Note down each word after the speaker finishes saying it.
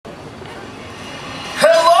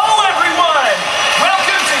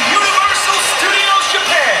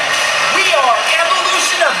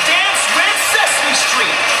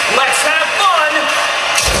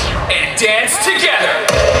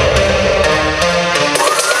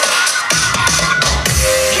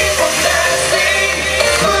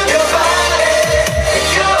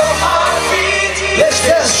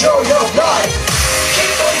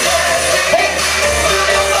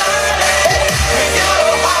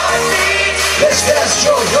Let's dance,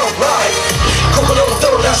 show your right 心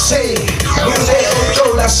躍らせ胸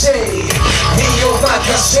躍らせ身を任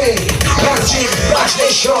せ感じるバチで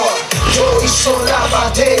しょ遠い空ま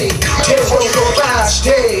で手を伸ばして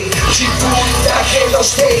自分だけの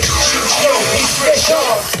ステージ信じのリフレッショ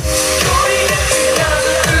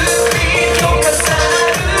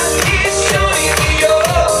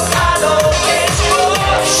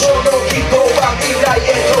その希望は未来へ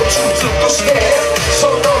と続くステップそ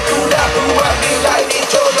のクラブは未来に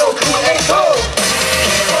届くエコー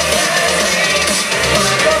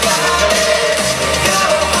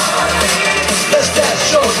Let's dance,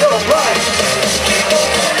 show your right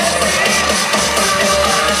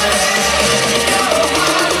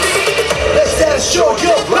Let's dance, show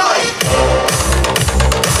your right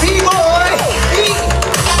B-boy, B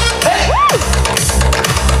Hey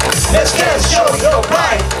Let's dance, show your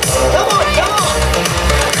right Come on, come on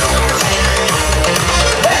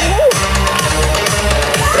Hey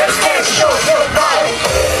Let's dance, show your right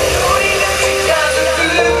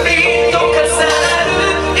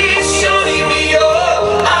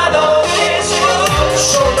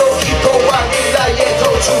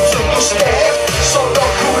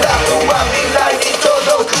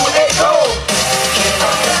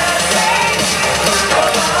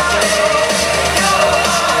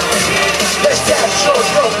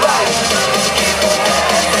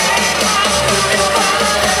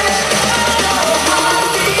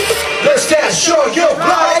Show your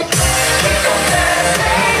right.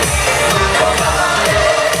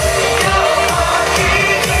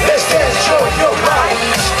 Let's dance, show your right.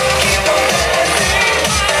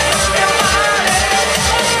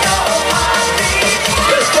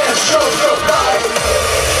 Let's dance, show your right.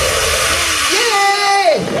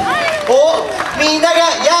 Yay! お、みんなが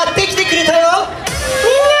やってきてくれたよ。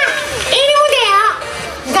みんな、エルモ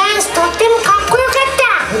だよ。ダンスとってもかっこよかっ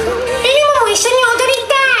た。エルモも一緒に踊り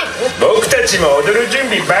たい。僕たちも踊る準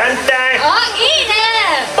備万端。あ、いいね。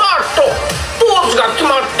パッとポーズが決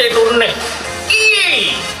まってるね。イエ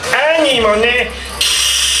イ。アニーもね。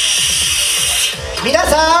皆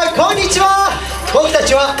さんこんにちは。僕た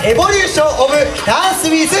ちはエボリューション・オブ・ダンス・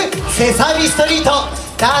ウィズ・セサミストリート。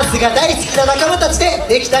ダンスが大好きな仲間たちで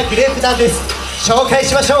できたグループなんです。紹介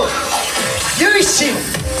しましょう。ゆいしん、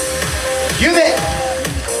ゆめ、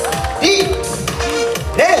り、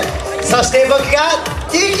れん、そして僕が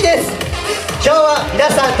ゆきです。今日は皆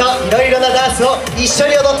さんといろいろなダンスを一緒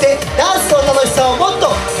に踊ってダンスの楽しさをもっ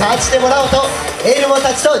と感じてもらおうとエルモ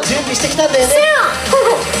たちと準備してきたんだよね。そ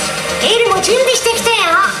うエルも準備してきたよ。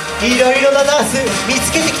いろいろなダンス見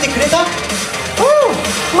つけてきてくれた？うん、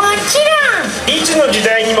もちろん。いつの時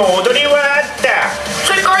代にも踊りはあった。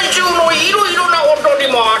世界中のいろいろな踊り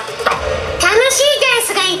もあった。楽しいダン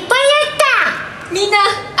スがいっぱいあった。みんな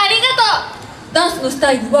ありがとう。ダンスのス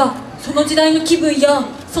タイルはその時代の気分や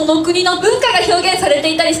その国の文化が表現されて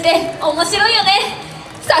いたりして面白いよね。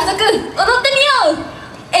早速踊ってみよう。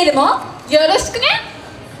エルもよろしくね。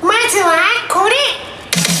まずはこれ。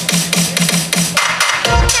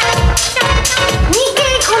2回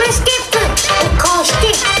このステップこうして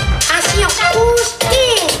足をこうして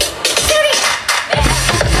それ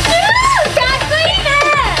かっこいいね。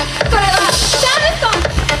これはチャールストン。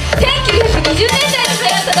1920年代に流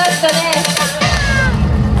行ったダンスだね。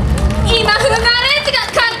今風なアレンジが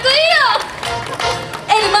かっこいいよ。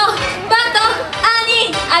エルもバント、アー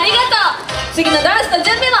ニーありがとう。次のダンスの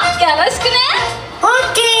準備もよろしくね。オッ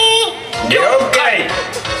ケー。了解。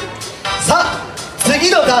さあ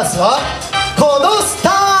次のダンスはこのスタ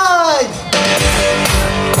イル。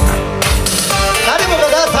誰もが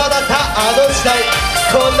ダンサーだったあの時代、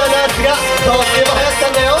こんなダンスがとっても流行った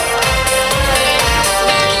んだよ。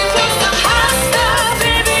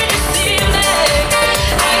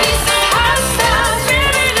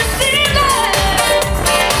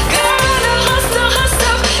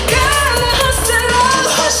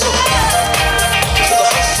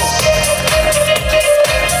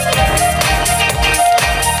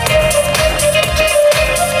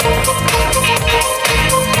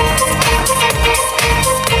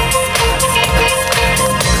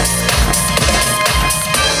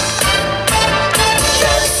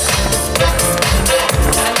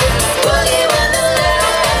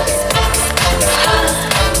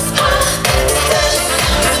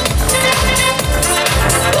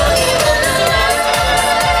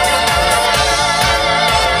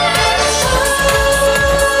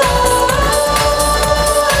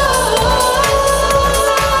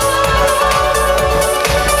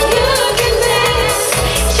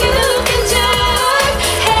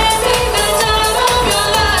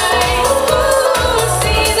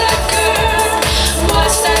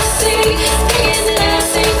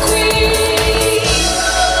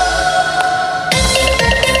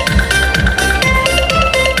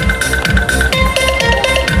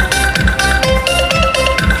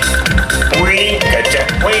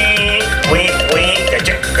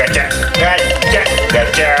じゃ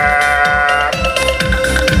ガチャ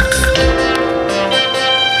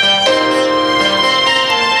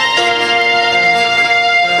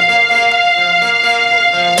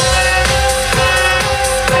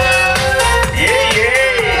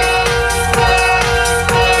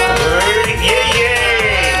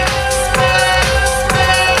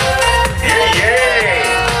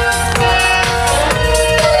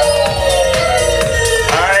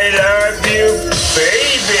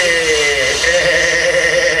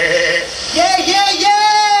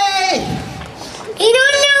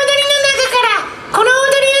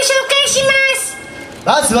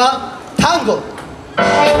まずはタンゴ。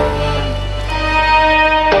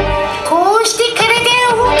こうして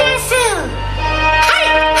体を動かす。はい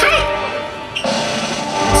はい。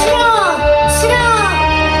スロースロー、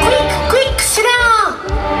クイッククイックスロー。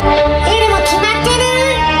エルも決まってる。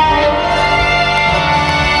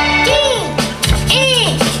 D A N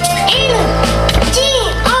G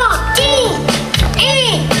O D A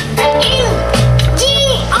N G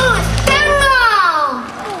O タンゴ。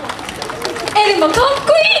エルもかっ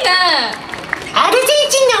こいいね。アルゼン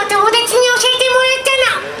チンのお友達に教えてもらったの。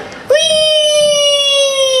ウィ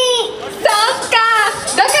ー。そっか、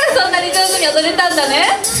だからそんなに上手に踊れたんだ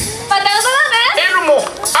ね。また踊ろうね。エルも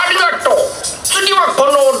ありがとう。次はこ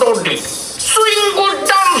の踊り、スイング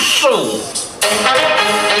ダンス。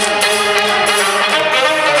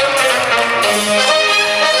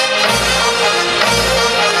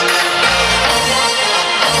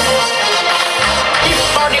引っ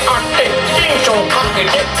張り合ってテンションかけて、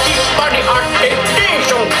引っ張り合ってテン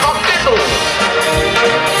ションかける。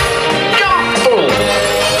ジャンプ。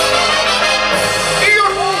よっ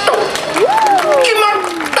と決まっ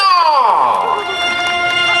た。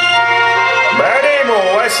バレエもお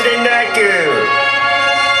忘れなく。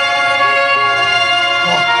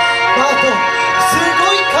マート、す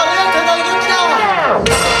ごい軽やかな動きだ。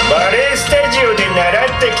バレエスタジオで習っ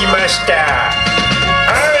てきました。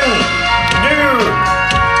アン、ドゥ、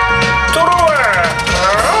トロワ。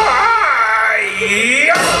い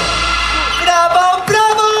や。ブラボーブラ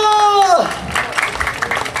ボー。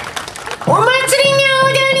お祭りの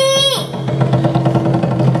踊り。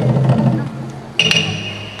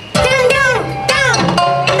ダンダンダン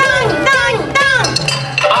ダンダンダン。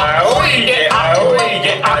仰いで仰い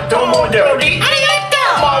で後戻り。ありがと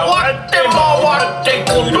う。回って回って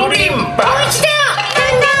くるりんぱ。もう一度。ダ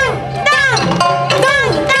ンダンダンダ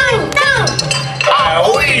ンダンダン。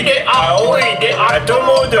仰いで仰いで後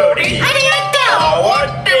戻り。ありがとう。回っ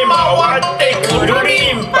て回ってくる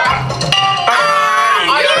りんぱ。あい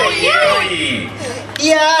よいよい。い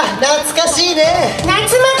やー、懐かしいね。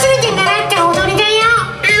夏祭りで習った踊りだよ。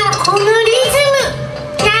このリズム、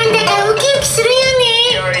なんだかウキウキするよね。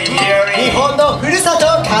日本のふるさとを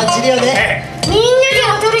感じるよね。みんなで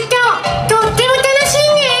踊るととっても楽しい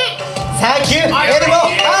ね。サンキュー、エルモあ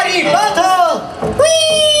りがとう。ウィー。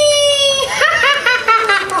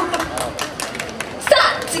さあ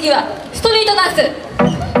次はストリートダンス。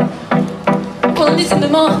このリズム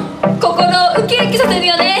も心をウキウキさせる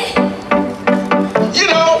よね。 You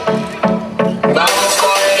know. Vamos con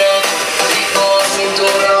el ritmo,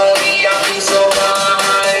 cinturón y aviso,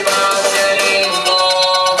 ahí va el ritmo.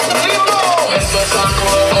 Esto está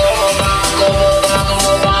como va,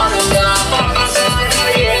 ya va a pasar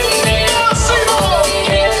caliente. Como mi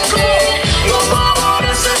gente, los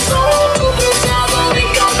valores son tu cruzado y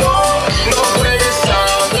calor. No puedes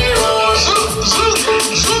saberlo.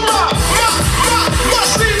 Zumba,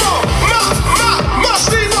 masivo.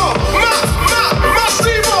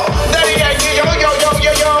 Daddy, yo, yo, yo,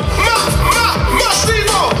 yo, yo.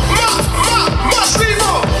 Masivo.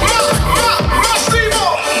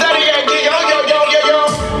 Daddy, yo, yo, yo, yo, yo.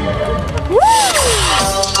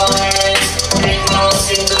 Vamos con el ritmo,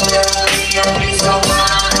 cinturón y aviso,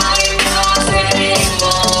 ahí va el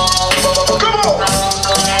ritmo. Come on. Vamos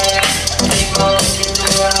con el ritmo,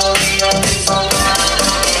 cinturón y aviso,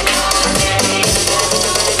 ahí va el ritmo.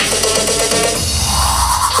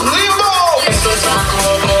 Limbo. Esto está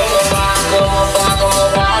como va,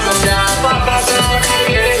 ya va a pasar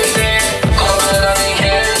caliente. Como mi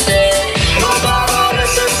gente, los valores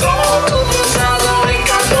son tu cruzado y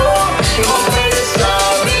calor. No puedes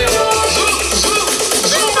saberlo.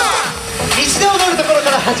 Zumba. 一度踊るところか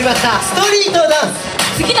ら始まったストリートダンス。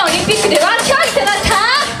次のオリンピックでは競技となった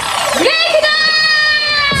ブレイクダン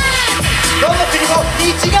ス。どの国も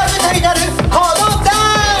一が舞台になるこのダン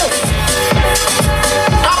ス。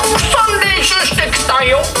たくさん練習してきた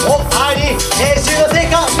よ。お、アーニー、練習の成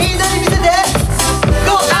果みんなに見せて。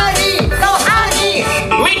ゴーアーニー、ゴーアーニー。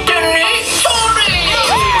見てね。それ。ア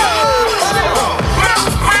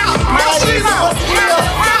ーニーすごすぎるよ。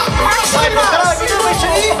最後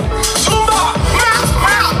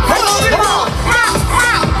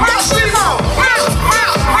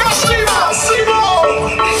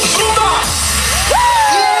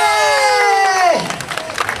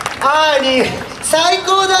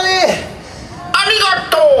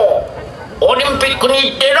ピック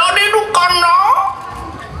に出られるかな。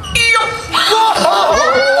よっ。かっこ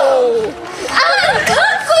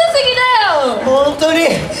よすぎだよ。本当に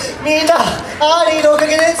みんなアーリーのおか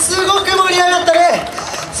げですごく盛り上がったね。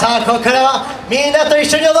さあここからはみんなと一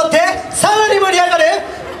緒に踊ってさらに盛り上がる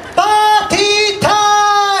パーティータ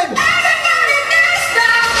イム。さ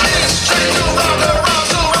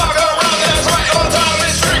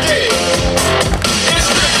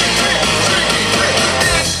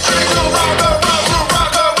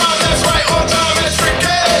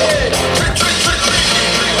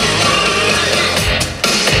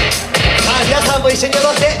あ皆さんも一緒に踊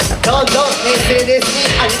ってどんどん SNS に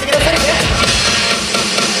上げてくださいね。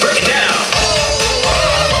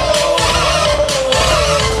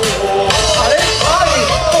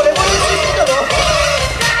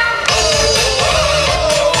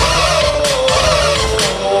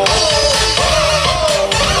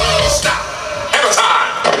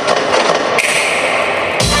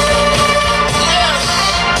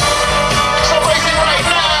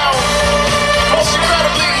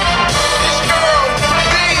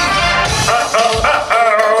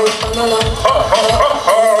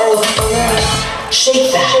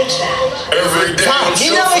さあみ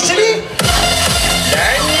んなも一緒にラ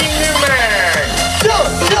ンニングマン。ゴー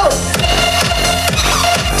ゴー。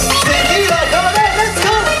次はこれレッツゴ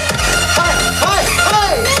ー。はいはいは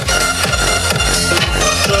い。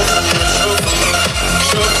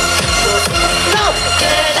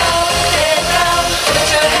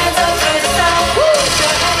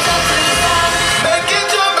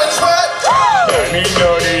波乗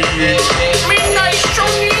り。みんな一緒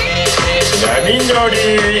に。波乗り。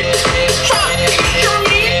さあ一緒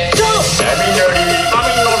に。波乗り。波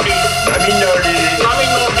乗り。波乗り。波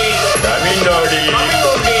乗り。波乗り。波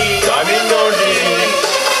乗り。波乗り。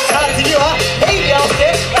さあ次はヘイに合わせて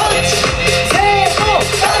パンチ。せーの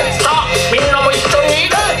パンチ。さあみんなも一緒に。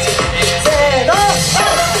せーのパンチ。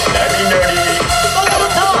波乗り。もっともっ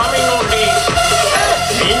と。波乗り。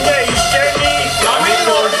みんな一緒に。波乗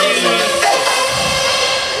り。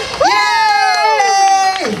イエ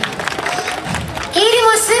ーイ。エル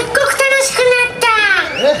もすっごく楽しくなった。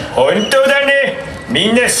本当だね。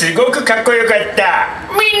みんなすごくかっこよかった。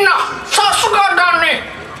みんなさすがだね。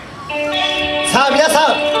さあ皆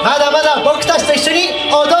さんまだまだ僕たちと一緒に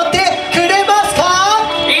踊ってくれますか。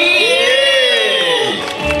イエ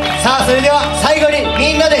ーイ。さあそれでは最後に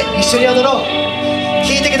みんなで一緒に踊ろう。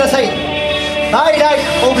聴いてください。My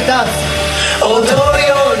Life of Dance。踊る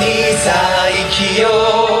ようにさあ生きよ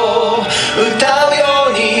う、歌うよ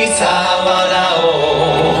うにさあ笑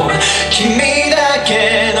おう、君だけ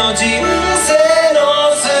の人生の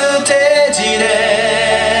ステージで。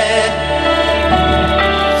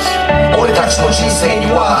俺たちの人生に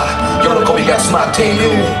は喜びが詰まってい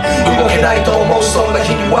る。動けないと思うそんな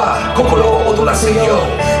日には心を躍らせよ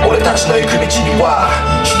う。俺たちの行く道には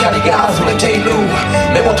光が溢れている。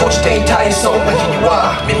目も閉じていたいそんな日に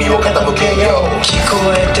は耳を傾けよう。聞こ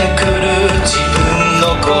えてくる自分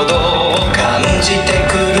の鼓動を感じて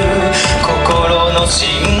くる心の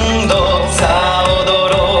振動。さあ踊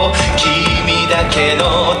ろう君だけ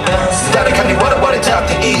のダンス。誰かに笑われたっ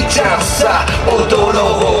ていいチャンスさ。踊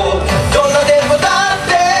ろうどんなテンポだっ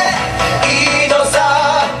ていいの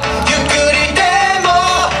さ。ゆっくりでも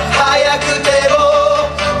早くても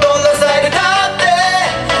どんなスタイルだっ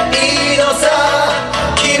ていいのさ。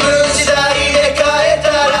気分次第で変えた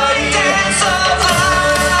らいい。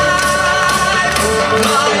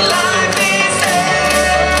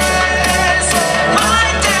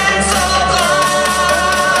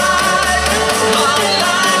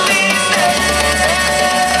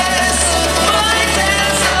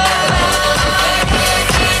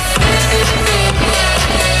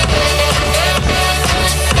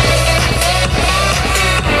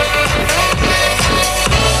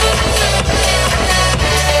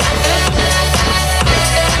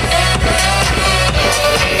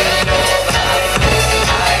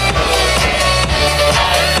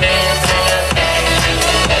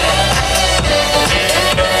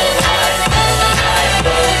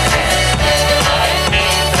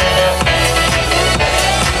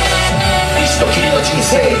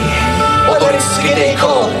踊り続けてい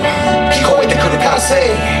こう。聞こえてくる歓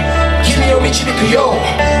声君を導くよ。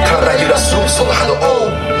体揺らすその波動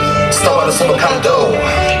伝わるその感動。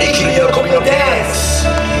生きる喜びのダンス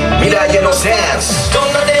未来へのセンス。ど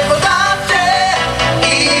んなテンポだって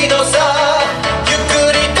いいのさ。ゆっ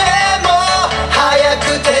くりでも早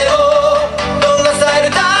くてもどんなスタイル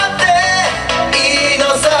だっていいの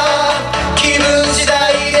さ。気分次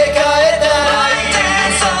第で変えたらいい。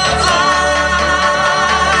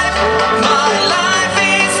My life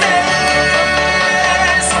is dance.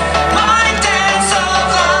 My dance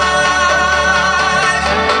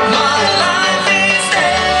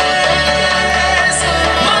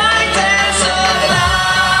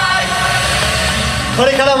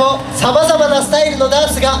さまざまなスタイルのダン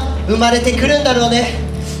スが生まれてくるんだろうね。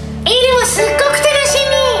エルもすっごく楽し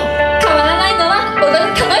み。変わらないのは踊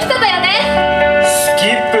る楽しさだよね。スキ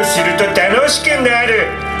ップすると楽しくなる。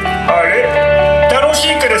あれ、楽し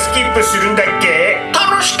いからスキップするんだっけ？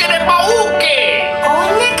楽しければ OK。 こ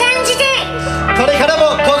んな感じでこれから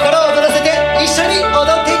も心を躍らせて一緒に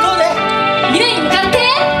踊っていこうね。未来に向かって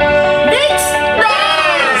レッツダ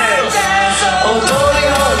ンス。踊る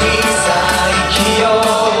ようにさ生きよう、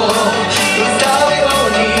歌うよ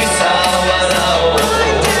うにさ笑おう、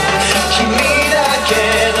君だけ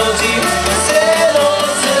の人生の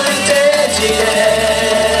ステージで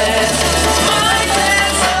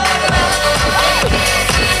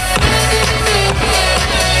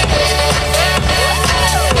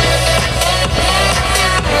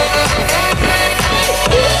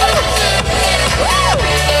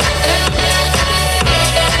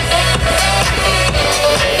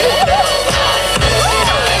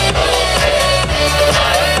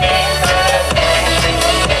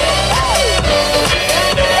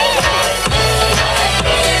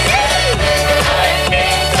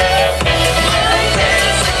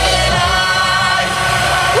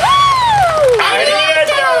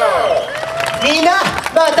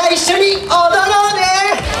また一緒に踊ろうね。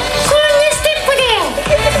こんなステップで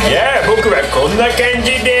いや、僕はこんな感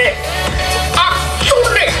じで